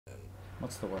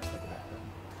What's the worst that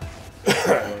could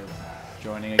happen? We're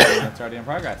joining a game that's already in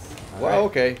progress. All Well, right.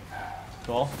 okay.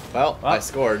 Cool. Well, I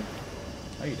scored.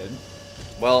 No, you didn't.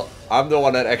 Well, I'm the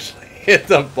one that actually hit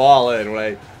the ball in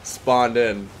when I spawned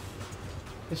in.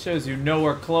 This shows you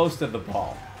nowhere close to the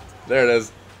ball. There it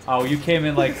is. Oh, you came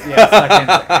in like seconds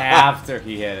after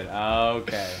he hit it.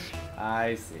 Okay,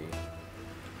 I see.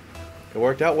 It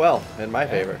worked out well in my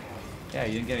favor. Yeah,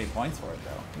 you didn't get any points for it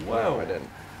though. Whoa, No, I didn't.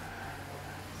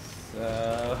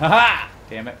 So, haha!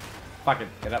 Damn it! Fucking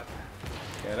get up,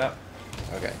 get up.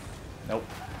 Okay. Nope.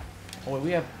 Oh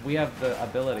wait, we have the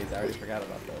abilities. I already forgot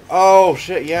about those. Oh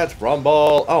shit! Yeah, it's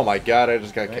Rumble. Oh my god! I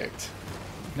just got kicked.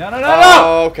 No, no, no, Oh,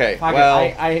 no! okay. Pocket, Well,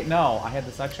 I had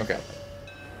the suction. Okay.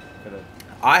 Could've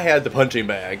I had the punching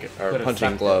bag or Could've punching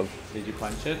sucked glove. it. Did you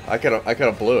punch it? I could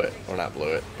have blew it, or not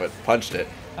blew it, but punched it.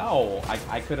 No,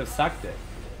 I could have sucked it.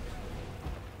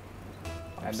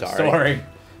 I'm Sorry. sorry.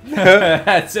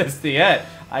 That's just the end.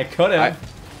 I could have.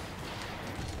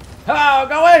 Oh,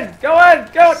 go in! Go in!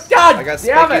 Go! God! I got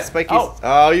damn it! spiky. Oh.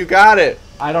 Oh, you got it.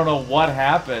 I don't know what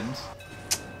happened.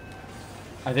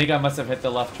 I think I must have hit the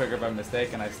left trigger by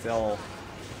mistake, and I still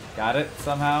got it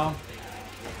somehow.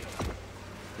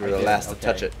 You were the last to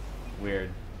touch it. Weird.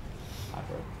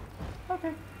 Awkward.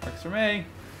 Okay, works for me.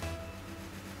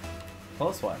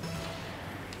 Close one.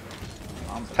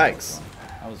 Thanks.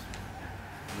 That was weird.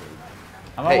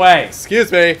 I'm Hey, away.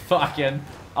 excuse me. Fucking.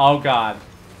 Oh god.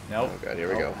 Nope. Oh god, here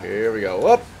we Nope. go. Here we go.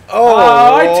 Whoop. Oh,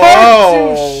 Oh, I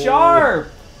turned too sharp.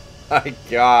 My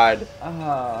god.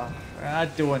 We're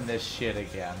not doing this shit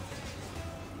again.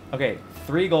 Okay,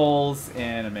 3 goals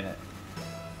in a minute.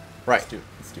 Right.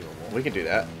 It's doable. We can do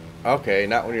that. Okay,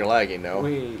 not when you're lagging, no.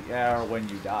 Or when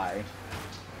you die.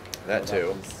 That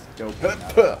So too. was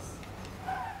doping.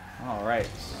 Alright.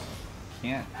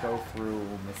 Can't go through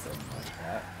missing like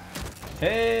that.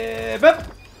 Hey, boop!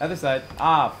 Other side.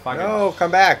 Ah, fuck it. No,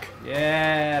 come back.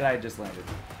 Yeah, I just landed.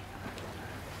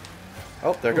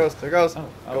 Oh, there goes. There goes. Oh,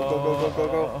 Go, go, go, go, go,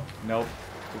 go. Nope.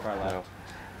 Too far left. No.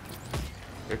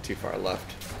 You're too far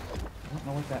left. I don't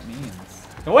know what that means.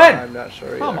 Go in! I'm not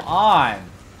sure Come either. on!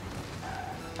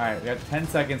 Alright, we got 10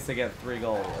 seconds to get 3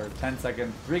 goals. Or 10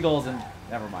 seconds. 3 goals and.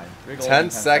 Never mind. 3 goals 10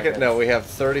 in seconds? No, we have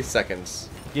 30 seconds.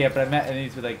 Yeah, but I meant it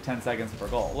needs to be like 10 seconds per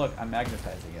goal. Look, I'm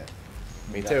magnetizing it.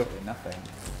 Me There's too. absolutely nothing.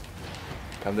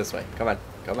 Come this way. Come on.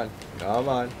 Come on. Come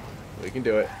on. We can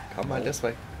do it. Come on Nope. this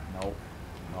way. Nope.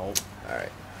 Nope.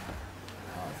 Alright.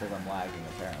 Oh, it says I'm lagging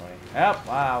apparently. Yep,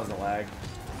 wow, that was a lag.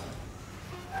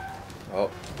 Oh,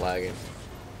 lagging.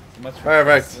 Too much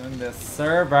Perfect. in the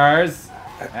servers.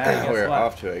 And guess We're what?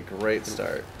 off to a great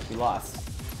start. We lost.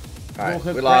 Alright,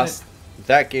 Well, we lost.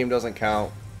 That game doesn't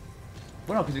count.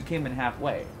 Well, no, because we came in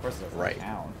halfway. Of course it doesn't Right.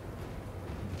 count.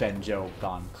 Benjo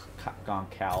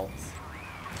Goncalves.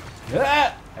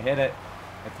 Ah! I hit it.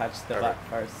 I touched the butt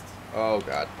first. Oh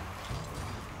god.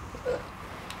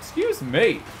 Excuse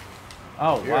me.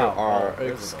 Oh, You wow. are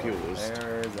there's a goal. excused.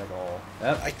 There's a goal.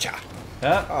 Yep. Aicha.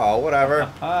 Yep. Oh,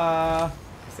 whatever. I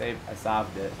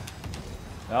solved it.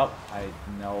 Nope.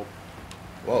 Nope.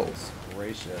 Whoa. Goodness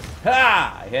gracious.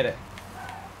 Ha! I hit it.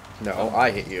 No, I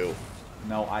hit you.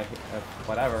 No, I hit.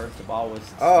 Whatever. The ball was.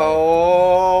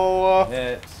 Oh.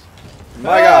 Hit.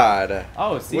 My god.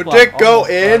 Oh, C Would block it go almost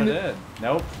brought in? it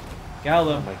Nope. Got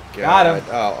him. Oh my god. Got him.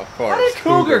 Oh, of course. How did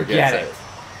Cougar gets get it?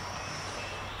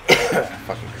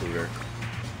 Fucking Cougar.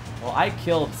 Well, I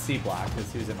killed C block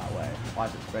because he was in my way.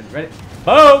 Watch it. Ready? Ready?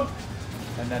 Boom!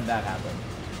 And then that happened.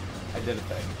 I did a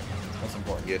thing. It's most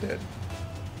important. You did.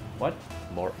 What?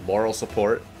 Moral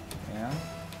support. Yeah.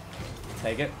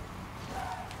 Take it.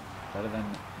 Better than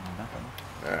nothing.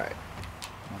 Alright.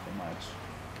 Nothing much.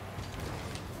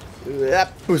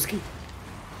 Yep. Hooski.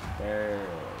 Barely.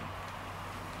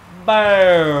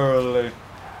 Barely.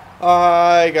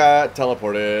 I got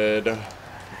teleported.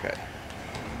 Okay.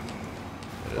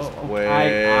 It is way on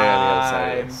the other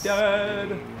side. I'm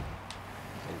dead. I'm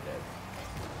dead.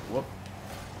 Whoop.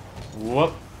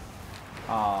 Whoop.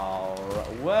 Alright.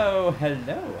 Whoa.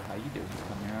 Hello. How you doing?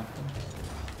 Come here often?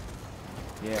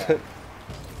 Yeah.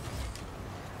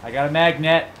 I got a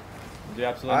magnet. Do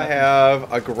absolutely I nothing.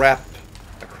 have a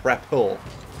grapple.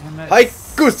 Damn it. Hi,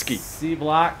 Gooski. C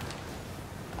block.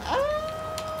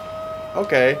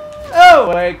 Okay.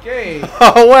 Oh, okay.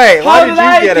 Oh wait, why How did did you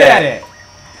I get get it? it?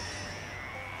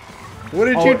 What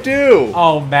did you do?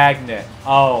 Oh, magnet.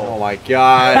 Oh my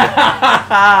god.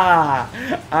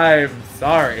 I'm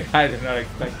sorry. I did not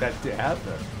expect that to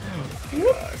happen.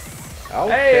 Okay.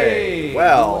 Hey, we won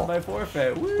Well, by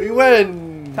forfeit. Woo. we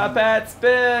win. Top hat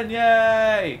spin.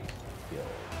 Yay.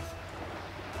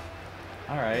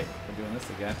 Alright, we're doing this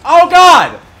again. Oh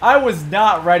god! I was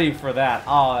not ready for that.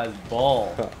 Oh, that's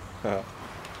bull.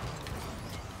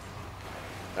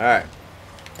 Alright.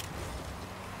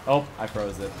 Oh, I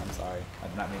froze it. I'm sorry. I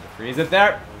did not mean to freeze it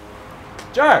there.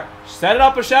 Sure. Set it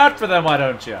up a shot for them, why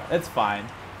don't you? It's fine.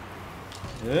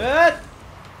 Good.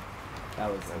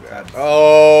 That was so bad.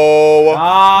 Oh,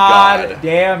 God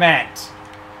damn it.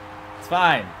 It's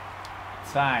fine.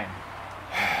 It's fine.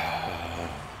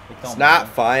 It's not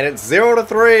fine. It's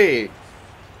 0-3.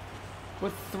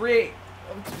 With 3,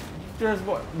 there's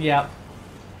what? Yep.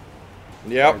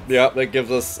 Yep. That gives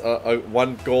us a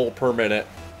 1 goal per minute,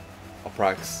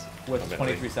 approx. With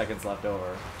 23 seconds left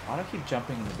over. Why do I keep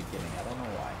jumping in the beginning? I don't know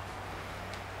why.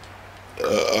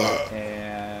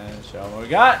 And show them what we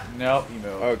got. Nope, you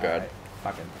move. Oh god. Right.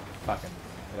 Fucking.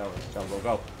 Get over.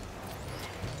 Go.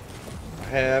 I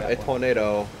have a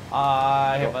tornado.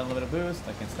 I have unlimited boost.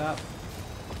 I can stop.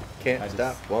 Can't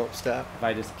stop. Won't stop. If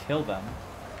I just kill them,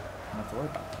 I don't have to worry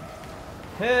about them.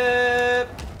 Hip!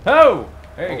 Oh!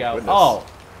 There you go. Goodness. Oh!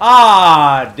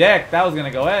 Ah, dick! That was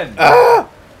gonna go in. Ah!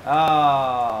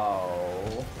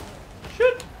 Oh!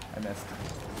 Shoot! I missed.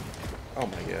 Oh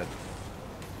my god.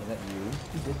 Was that you?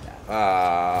 Who did that?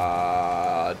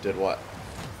 Did what?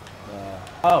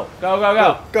 Oh! Go!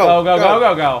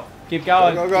 Go! Keep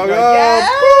going. Go! Yeah!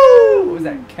 Woo! What was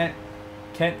that?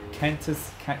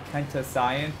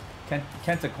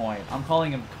 Kentacoin. I'm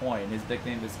calling him Coin. His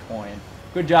nickname is Coin.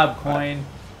 Good job, Coin.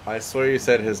 I swear you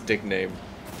said his dick name.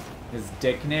 His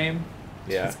dick name?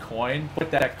 Yeah. His coin?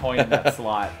 Put that coin in that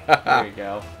slot. There you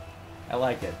go. I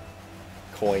like it.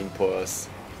 Coin puss.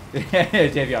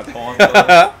 Give you a coin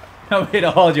puss. No way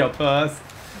to hold your puss.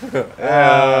 Thanks.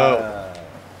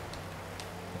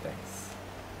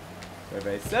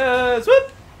 Everybody says,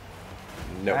 whoop!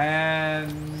 No.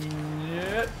 And...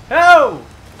 Oh!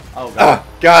 Oh, God.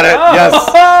 Got it! Oh! Yes!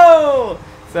 Oh!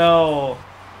 So,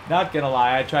 not gonna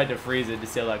lie, I tried to freeze it to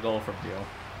steal that goal from you.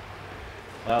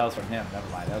 Well, that was from him. Never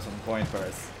mind. That was from Coin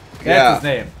Purse. That's his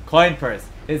name. Coin Purse.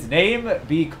 His name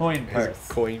be Coin Purse.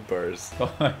 Coin Purse.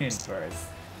 Coin Purse.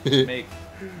 Make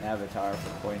an avatar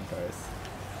for Coin Purse.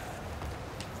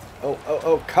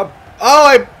 Oh, come. Oh,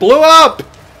 I blew up!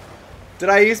 Did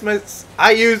I use my...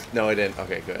 No, I didn't.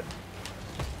 Okay, good.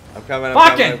 I'm coming.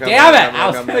 Fucking damn it! I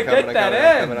was gonna get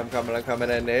that in. I'm coming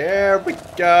in. There we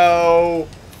go.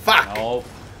 Fuck. Nope.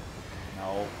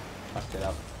 No. Fucked it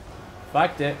up.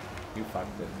 Fucked it. You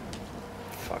fucked it.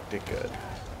 Fucked it good.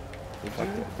 You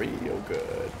fucked it real good.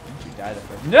 Didn't you die the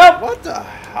first? Nope! What the?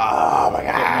 Oh my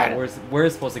god. No, we're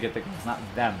supposed to get the goals, not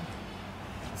them.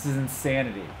 This is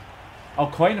insanity. Oh,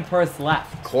 Coin Purse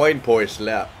left. Coin Purse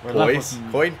left. Poise.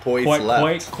 Coin Purse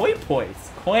left.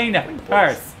 Coin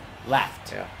Purse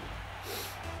left. Yeah.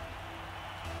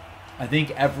 I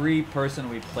think every person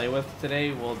we play with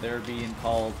today will be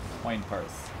called Coin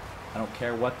Purse. I don't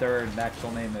care what their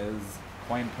actual name is.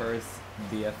 Coin Purse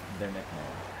be their nickname.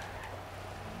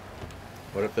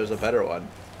 What if there's a better one?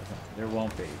 There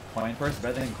won't be. Coin Purse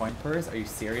better than Coin Purse? Are you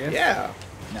serious? Yeah.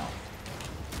 No.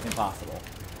 Impossible.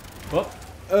 Whoop.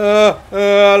 I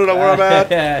don't know where I'm at.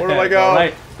 Where do I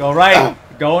go? Go right.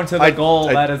 Go into the goal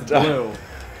that is blue.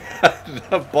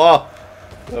 The ball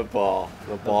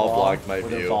blocked my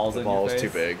view. The ball is too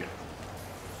big.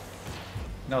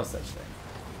 No such thing.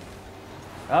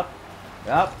 Up.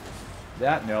 That.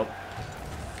 Nope.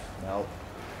 Oh,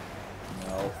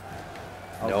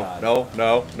 God.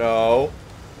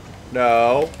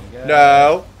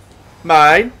 No.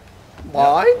 Mine.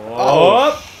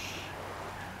 Oh.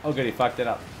 Oh, good. He fucked it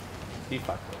up. He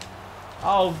fucked it.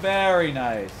 Oh, very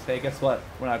nice. Hey, guess what?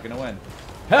 We're not gonna win.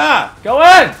 Ha! Go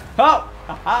in! Oh!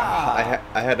 I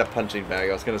had a punching bag.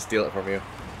 I was gonna steal it from you.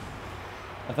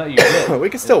 I thought you did. We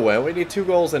can still win. We need 2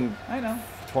 goals in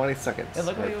 20 seconds. It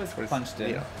looked like it was punched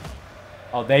in. Yeah.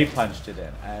 Oh, they punched it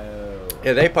in. Oh.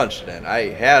 Yeah, they punched it in.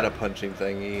 I had a punching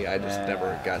thingy. I just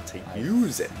never got to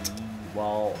use it.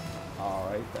 Well,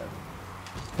 alright then.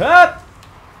 Hup!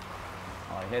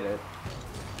 Oh, I hit it.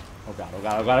 Oh god.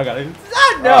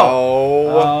 Ah, no!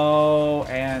 Oh,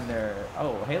 and there.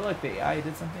 Oh, hey, look, the AI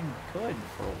did something good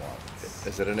for once.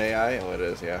 Is it an AI? Oh, it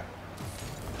is, yeah.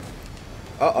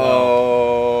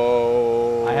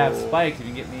 Uh-oh. I have spikes. If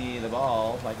you can get me the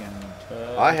ball, if I can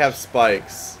touch. I have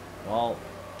spikes. Well,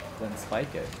 then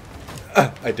spike it.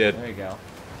 I did. There you go.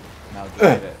 Now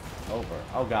drive it over.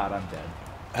 Oh god, I'm dead.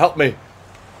 Help me.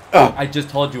 I just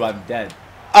told you I'm dead.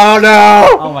 Oh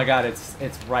no! Oh my god, it's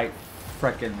right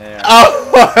frickin' there. Oh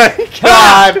my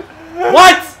god!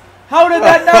 What? How did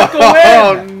that not go in?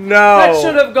 Oh no! That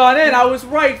should have gone in. I was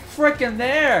right frickin'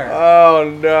 there.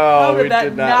 Oh no! How did that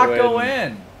did not win. go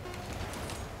in?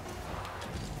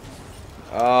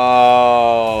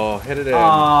 Oh, hit it in. Oh.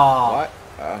 What?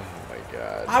 Oh my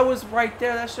god. I was right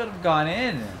there. That should have gone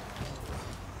in.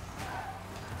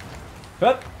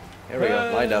 Hup. Here we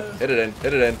go. Lined up. Hit it in.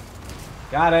 Hit it in.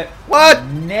 Got it. What?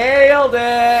 Nailed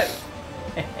it.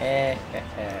 I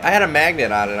had a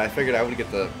magnet on it. I figured I would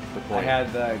get the point. I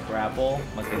had the grapple.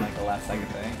 Must have been like the last second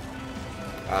thing.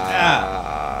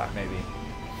 Maybe.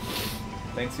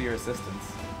 Thanks for your assistance.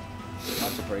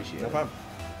 Much appreciated. No problem.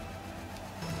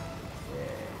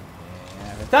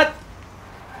 Yeah. That.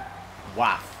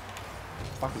 Waff.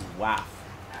 Fucking waff.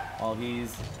 Well,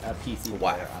 he's a PC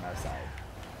player on our side.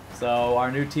 So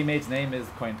our new teammate's name is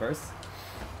Coin Purse.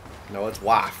 No, it's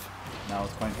Waff. No,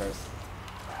 it's Coin Purse.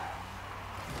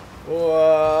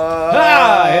 Whoa!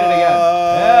 Ah! I hit it again.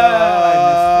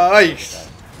 I missed it.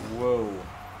 Whoa.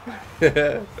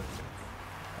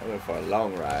 I went for a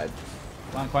long ride.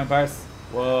 Come on, Coin Purse.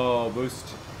 Whoa,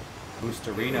 boost.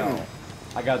 Boosterino.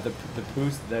 I got the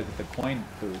boost, the coin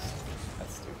boost.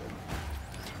 That's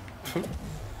stupid.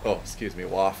 Oh, excuse me,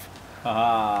 Waff.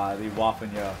 Haha, the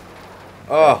waffing you.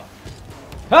 Oh!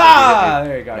 Ah!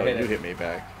 There you go. No, hit you it. hit me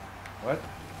back. What?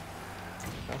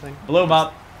 Nothing. Blew him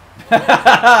up.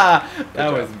 That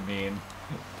job. was mean.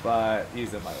 But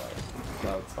he's in my way.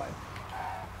 So it's fine.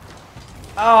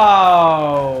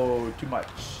 Oh! Too much.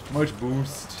 Too much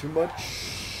boost. Too much.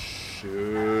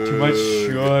 Too much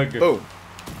shug. Boom.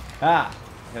 Ah!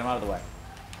 Get him out of the way.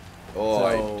 Oh,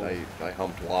 So- I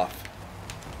humped Waff.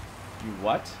 You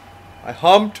what? I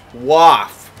humped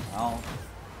Waff. Oh.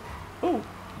 Ooh!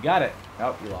 You got it.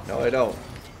 Oh, you lost No, it. I don't.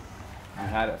 You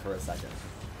had it for a second.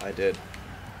 I did.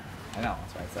 I know.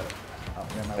 That's why I said it. Oh,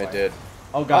 you're in my I way. did.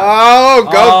 Oh, God. Oh,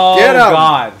 go get him. Oh,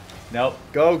 God. Nope.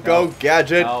 Go, Nope.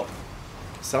 gadget. Oh,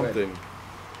 Something.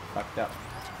 fucked up.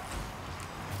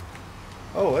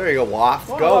 Oh, there you go, Waff.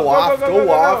 Go, Go, Waff. Go,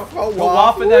 Waff. Go Go,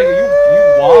 waff Waff. in that. You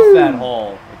waff that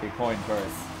hole with your coin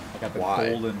first. I got the Why?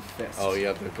 golden fist. Oh, you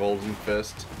have the golden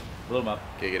fist. Blew him up.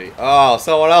 Giggity. Oh,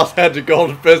 someone else had the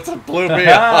golden fist and blew me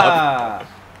up.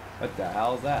 What the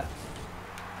hell is that?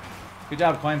 Good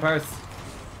job, coin purse.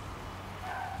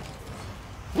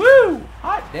 Woo!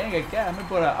 Hot dang again. I'm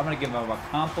gonna give him a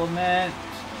compliment.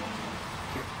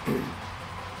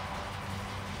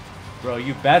 Bro,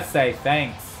 you best say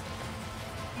thanks.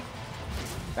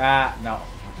 No.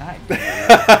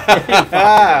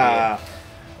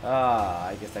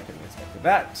 I guess I could have expected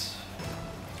that.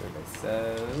 Survey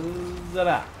says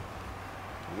that.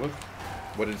 Whoop.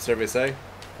 What did the survey say?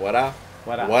 What up?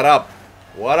 What up? What up?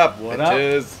 What up, What up?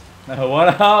 bitches?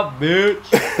 What up, bitch?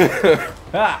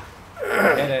 Ha!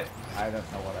 Hit it. I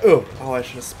don't know what I did. Oh, I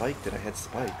should have spiked it. I had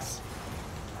spikes.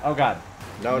 Oh, God.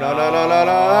 No.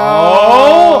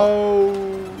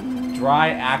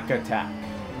 Dryac attack.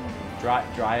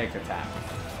 Dryac attack.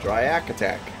 Dryac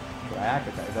attack. Dryac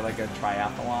attack. Is that like a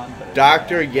triathlon? But it's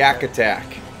Dr. Dryac Yak attack.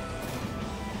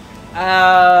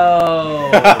 Oh.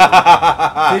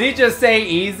 Did he just say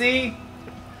easy?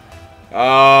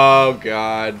 Oh,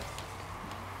 God.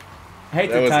 I hate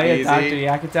That to was tell you, easy. Dr.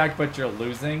 Yak attack, but you're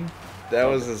losing. That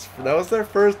was their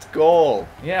first goal.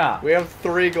 Yeah. We have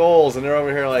 3 goals, and they're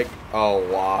over here like, oh,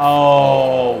 waff.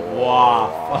 Oh,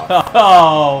 waff.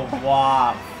 Oh,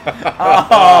 waff.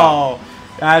 Oh,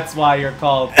 that's why you're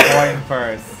called coin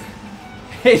purse.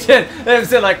 He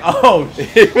just like, oh,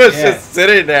 He was just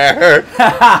sitting there.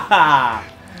 Stop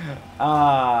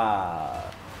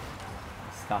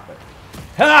it.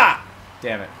 Ha!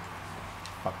 Damn it.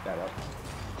 Fuck that up.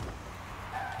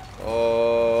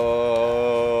 Oh.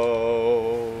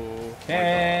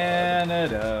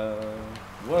 Canada.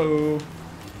 Whoa.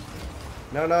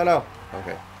 No.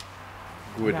 Okay.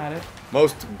 Good. Got it.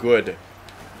 Most good.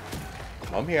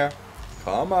 Come here.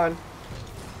 Come on.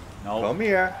 No. Come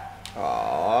here.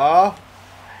 Aww.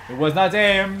 It was not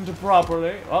aimed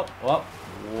properly.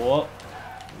 Whoop.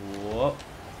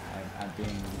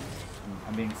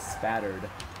 I'm being spattered.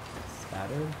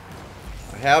 Spattered?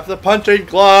 I have the punching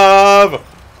glove,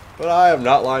 but I am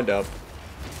not lined up.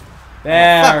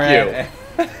 There.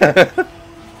 Fuck you.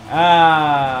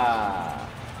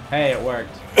 Hey, it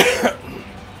worked.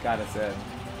 Got us in.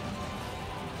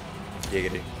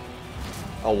 Giggity.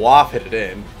 A waff hit it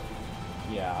in.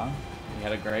 Yeah. We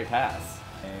had a great pass.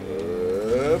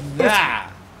 And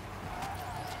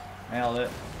nailed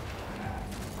it.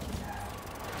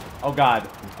 Oh, God.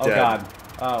 Oh, Dead. God.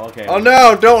 Oh, okay. Oh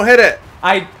no! Don't hit it.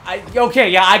 Okay,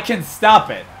 yeah, I can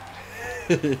stop it.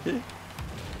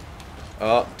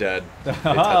 Oh, dead. They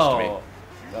touched me.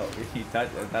 Oh,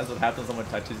 that's what happens when someone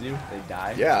touches you? They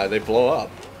die? Yeah, they blow up.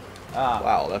 Ah.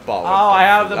 Wow, that ball. Oh, I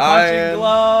have the punching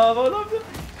glove. I love it.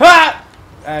 Ha!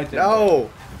 I didn't. No.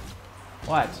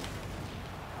 What?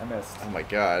 I missed. Oh my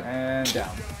god. And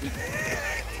down.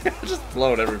 Just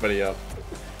blowing everybody up.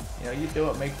 You know, you do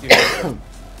what makes you happy.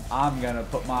 I'm gonna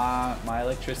put my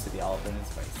electricity all up in his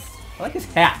face. I like his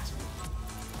hat.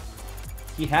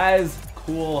 He has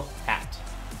cool hat.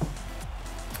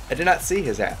 I did not see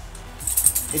his hat.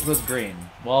 It was green.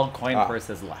 Well, coin purse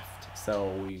has left,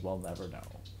 so we will never know.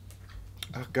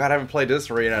 Oh god, I haven't played this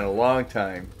arena in a long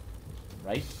time.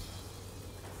 Right?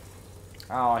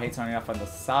 Oh, I hate turning off on the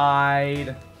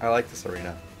side. I like this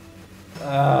arena.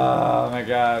 Oh my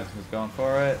god, who's going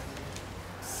for it?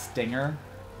 Stinger.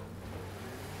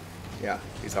 Yeah,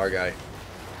 he's our guy. Is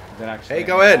that actually? Hey,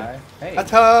 go in. Hey,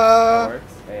 Ta-ta! that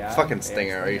works. Fucking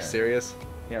Stinger. Are you serious?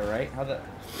 Yeah, right. How the?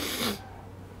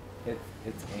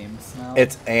 It's aim smell.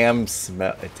 It's aim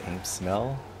smell. It's aim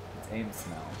smell. It's aim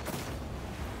smell.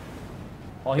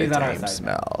 Well, he's on our side.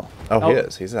 Smell. Oh, he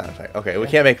is. He's on our side. Okay, we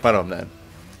can't make fun of him then.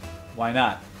 Why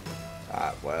not?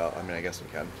 Well, I mean, I guess we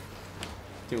can.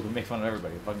 Dude, we make fun of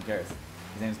everybody. Who fucking cares?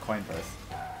 His name's Coin Purse.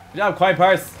 Good job, Coin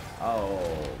Purse.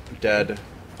 Oh. Dead.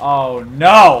 Oh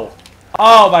no!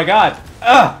 Oh my god!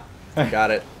 Ugh! Got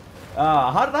it.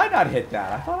 How did I not hit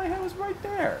that? I thought I was right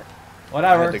there.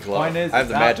 Whatever. I have the glove. Point is, I have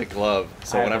the out. magic glove,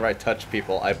 so whenever I touch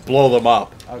people, I blow them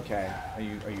up. Okay. Are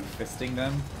you fisting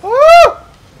them? Woo!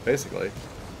 Basically.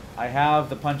 I have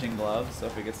the punching glove, so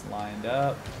if it gets lined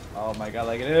up. Oh my god,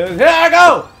 like it is. Here I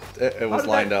go! It was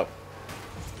lined up.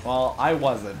 Well, I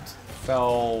wasn't.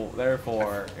 So,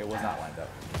 therefore, it was not lined up.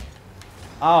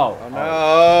 Oh. Oh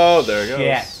no, there it goes.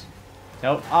 Shit.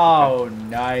 Nope. Oh,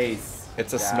 nice.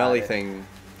 It's a smelly thing.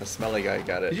 The smelly guy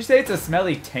got it. Did you say it's a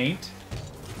smelly taint?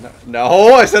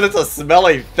 No, I said it's a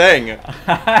smelly thing.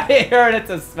 I heard it's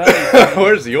a smelly taint.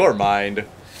 Where's your mind?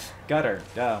 Gutter.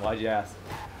 Duh, why'd you ask?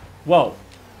 Whoa.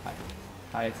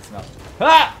 Hi, it's a smell.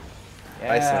 Ah! Yeah.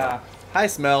 Hi, smell. Hi,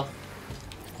 smell.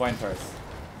 Coin purse.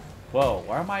 Whoa,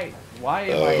 where am I? Why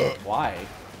am I? Why?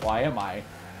 Why am I?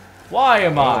 Why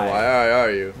am I? Why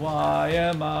are you? Why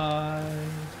am I?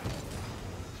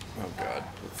 Oh god.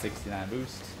 With 69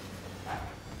 boost.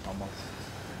 Almost.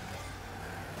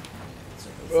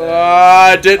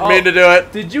 I didn't mean to do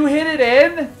it. Did you hit it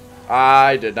in?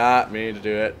 I did not mean to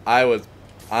do it. I was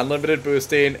unlimited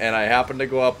boosting, and I happened to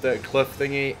go up the cliff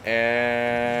thingy,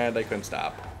 and I couldn't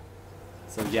stop.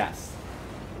 So yes.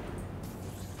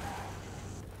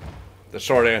 The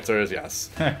short answer is yes.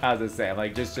 How's it say? I'm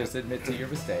like, just admit to your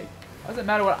mistake. Doesn't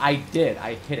matter what I did.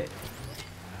 I hit it.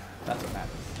 That's what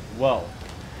matters. Whoa.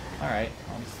 All right.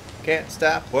 Can't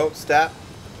stop. Won't stop.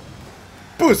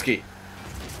 Booski.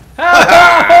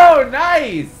 Oh,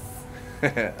 nice.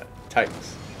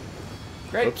 Thanks.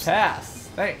 Great Oops. pass.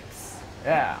 Thanks.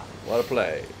 Yeah. What a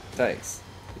play. Thanks.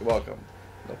 You're welcome.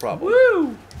 No problem.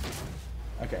 Woo.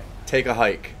 Okay. Take a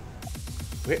hike.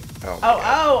 Wait.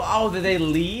 Oh, did they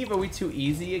leave? Are we too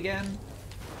easy again?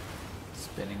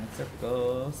 Spinning in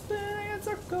circles, spinning in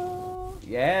circles.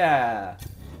 Yeah.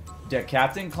 Did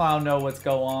Captain Clown know what's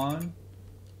going on?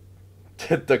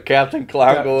 Did the Captain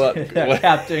Clown go up?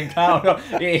 Captain Clown,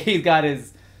 he's got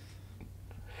his...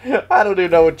 I don't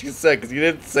even know what you said because you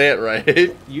didn't say it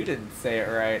right. You didn't say it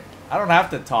right. I don't have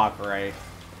to talk right.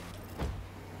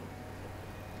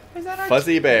 Is that our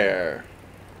Fuzzy Bear.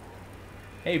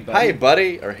 Hey, buddy. Hi,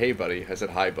 buddy. Or hey, buddy. I said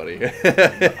hi, buddy.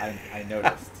 I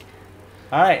noticed.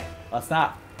 All right, let's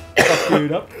not fuck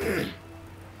it up.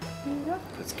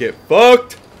 Let's get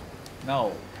fucked.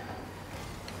 No.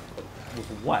 With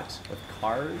what? With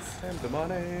cars? And the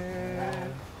money.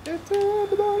 It's the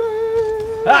money.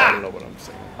 Ah! I don't know what I'm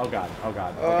saying. Oh god. Oh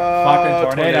god. Okay.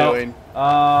 Fucking tornado.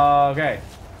 Okay.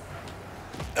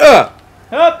 Up.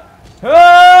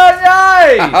 Oh,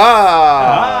 nice.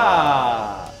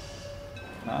 Ah.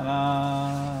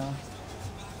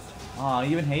 Oh,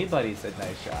 even Hey Buddy said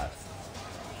nice shot.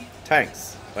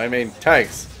 Tanks. I mean,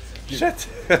 tanks. Shit.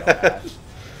 So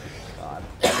god.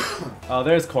 Oh,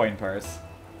 there's Coin Purse.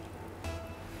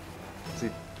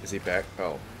 Is he back?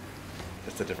 Oh.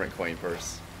 That's a different coin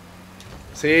purse.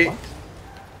 See? What?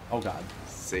 Oh god.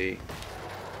 See?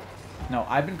 No,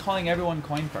 I've been calling everyone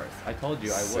Coin Purse. I told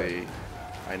you I would. See?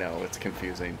 I know, it's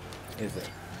confusing. Is it?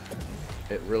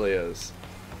 It really is.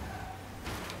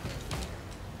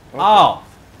 Okay. Oh!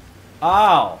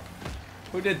 Oh!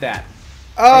 Who did that?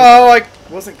 Oh, I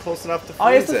wasn't close enough to freeze Oh,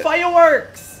 it's the it.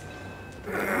 fireworks!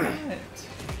 Damn it.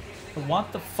 I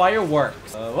want the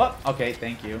fireworks. Whoop. Okay,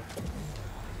 thank you.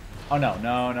 Oh no,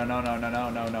 no, no, no, no, no, no,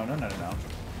 no, no, no, no, no.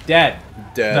 Dead.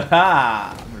 Dead.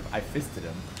 I fisted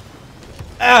him.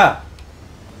 Ah!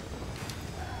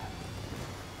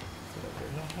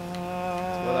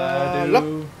 What I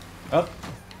do. Up.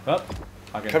 Up.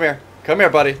 Okay. Come here. Come here,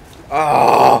 buddy.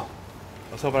 Oh!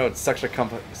 I was hoping I would suction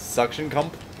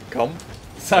Gum.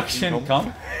 Suction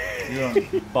gum. You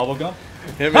want bubble gum?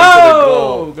 Him into the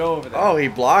goal. Go over there. Oh, he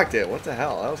blocked it. What the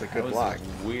hell? That was a good block.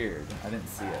 Weird. I didn't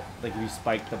see it. Like if you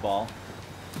spiked the ball.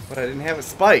 But I didn't have it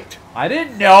spiked. I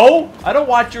didn't know. I don't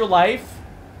watch your life.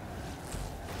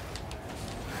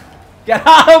 Get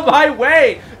out of my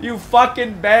way, you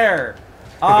fucking bear.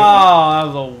 Oh, that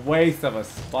was a waste of a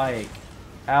spike.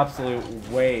 Absolute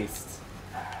waste.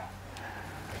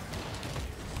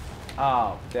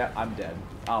 Oh, I'm dead.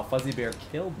 Oh, Fuzzy Bear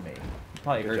killed me. You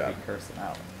probably heard me cursing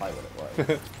out. Probably what it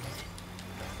was.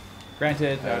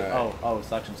 Granted. Oh,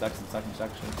 suction.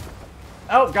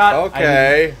 Oh, God.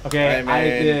 Okay. I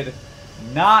did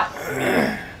not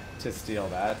mean to steal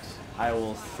that. I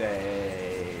will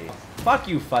say, fuck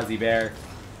you, Fuzzy Bear.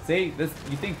 See, this.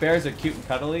 You think bears are cute and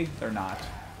cuddly? They're not.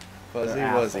 Fuzzy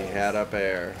Wuzzy had a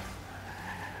bear.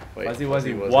 Wait, Fuzzy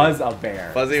Wuzzy was a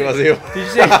bear. Fuzzy Wuzzy. Did you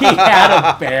say he had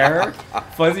a bear?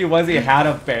 Fuzzy Wuzzy had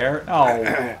a bear?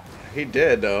 No. He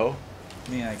did, though. I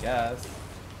mean, I guess.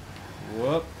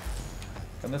 Whoop.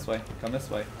 Come this way. Come this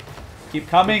way. Keep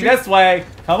coming this way.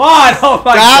 Come on. Oh,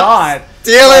 my God.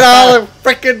 Stealing all the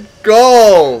freaking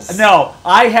goals. No,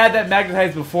 I had that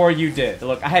magnetized before you did.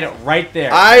 Look, I had it right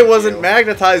there. I wasn't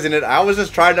magnetizing it. I was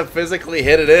just trying to physically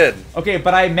hit it in. Okay,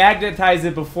 but I magnetized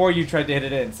it before you tried to hit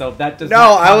it in, so that does not.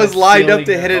 No, I was lined up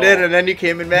to hit it in, and then you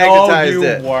came and magnetized it.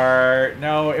 No, you weren't.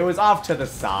 No, it was off to the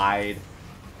side.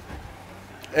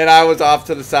 And I was off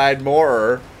to the side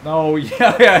more. No,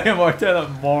 yeah, more to the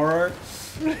more.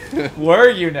 Where are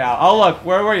you now? Oh, look,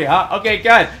 where were you? Huh? Okay,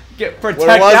 good. Protect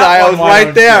Where was that I? one, I was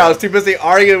right there. I was too busy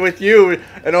arguing with you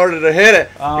in order to hit it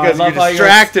because you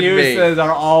distracted your me. Excuses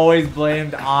are always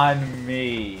blamed on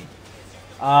me.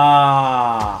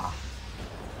 Ah,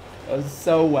 that was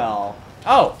so well.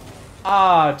 Oh,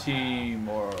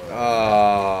 Timor.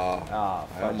 I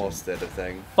almost did a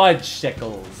thing. Fudge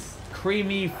sickles,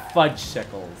 creamy fudge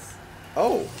sickles.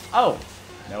 Oh.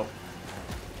 Nope.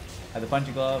 Had the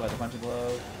punching glove.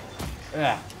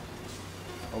 Ugh.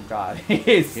 Oh, God.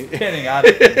 He's spinning out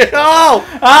of it. Oh!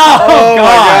 Oh,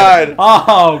 God!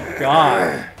 Oh,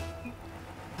 God.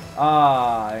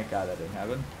 Thank God that didn't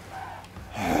happen.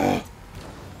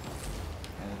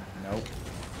 Nope.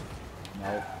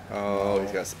 Oh,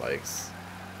 he's got spikes.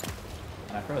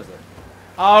 And I froze it.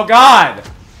 Oh, God!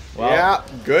 Well, yeah,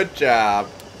 good job.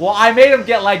 Well, I made him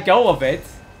let go of it.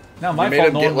 No, my fault. You made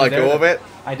him get let go of it?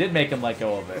 I did make him let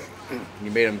go of it.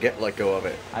 You made him let go of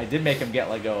it. I did make him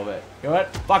let go of it. You know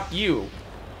what? Fuck you.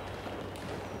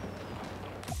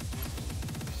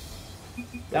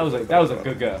 That was a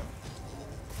good go.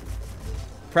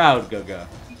 Proud Guga.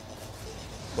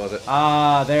 Was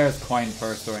it? There's Coin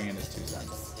first throwing in his 2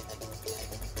 cents.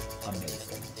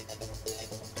 Amazing.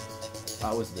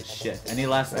 That was the shit. Any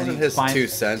last? That wasn't his 2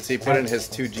 cents. He put in his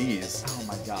 2 G's. Oh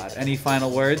my God. Any final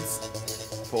words?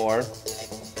 For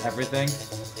everything.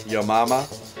 Your mama.